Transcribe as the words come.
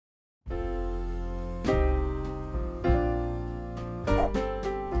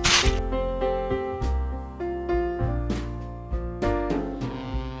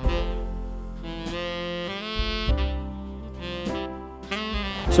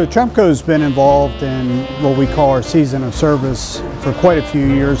So Tremco's been involved in what we call our season of service for quite a few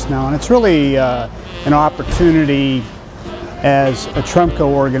years now, and it's really an opportunity as a Tremco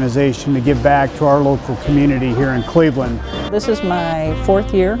organization to give back to our local community here in Cleveland. This is my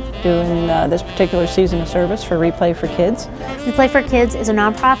 4th year doing this particular season of service for Replay for Kids. Replay for Kids is a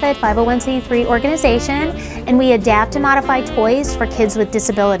nonprofit 501c3 organization, and we adapt and modify toys for kids with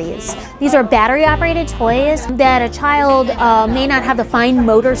disabilities. These are battery-operated toys that a child may not have the fine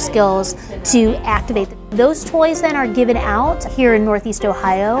motor skills to activate. Those toys then are given out here in Northeast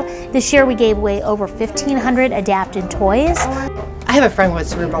Ohio. This year we gave away over 1,500 adapted toys. I have a friend with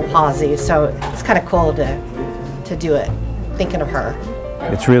cerebral palsy, so it's kind of cool to do it, thinking of her.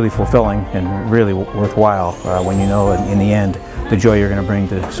 It's really fulfilling and really worthwhile when you know in the end the joy you're going to bring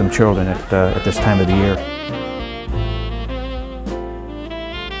to some children at this time of the year.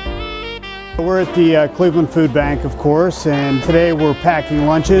 We're at the Cleveland Food Bank, of course, and today we're packing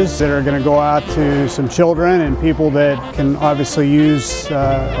lunches that are going to go out to some children and people that can obviously use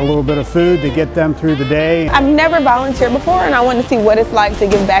a little bit of food to get them through the day. I've never volunteered before, and I want to see what it's like to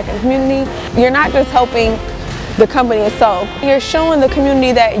give back in the community. You're not just helping the company itself, you're showing the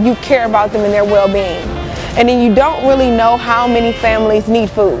community that you care about them and their well-being. And then you don't really know how many families need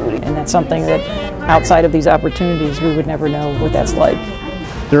food. And that's something that outside of these opportunities we would never know what that's like.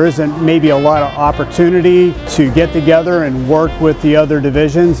 There isn't maybe a lot of opportunity to get together and work with the other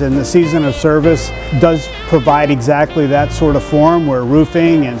divisions, and the season of service does provide exactly that sort of forum where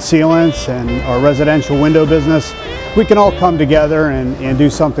roofing and sealants and our residential window business, we can all come together and do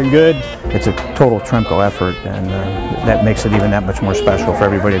something good. It's a total Tremco effort, and that makes it even that much more special for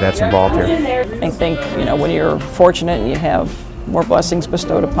everybody that's involved here. I think, when you're fortunate and you have more blessings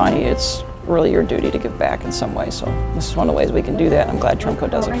bestowed upon you, it's really your duty to give back in some way. So this is one of the ways we can do that. I'm glad Tremco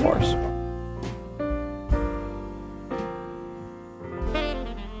does it for us.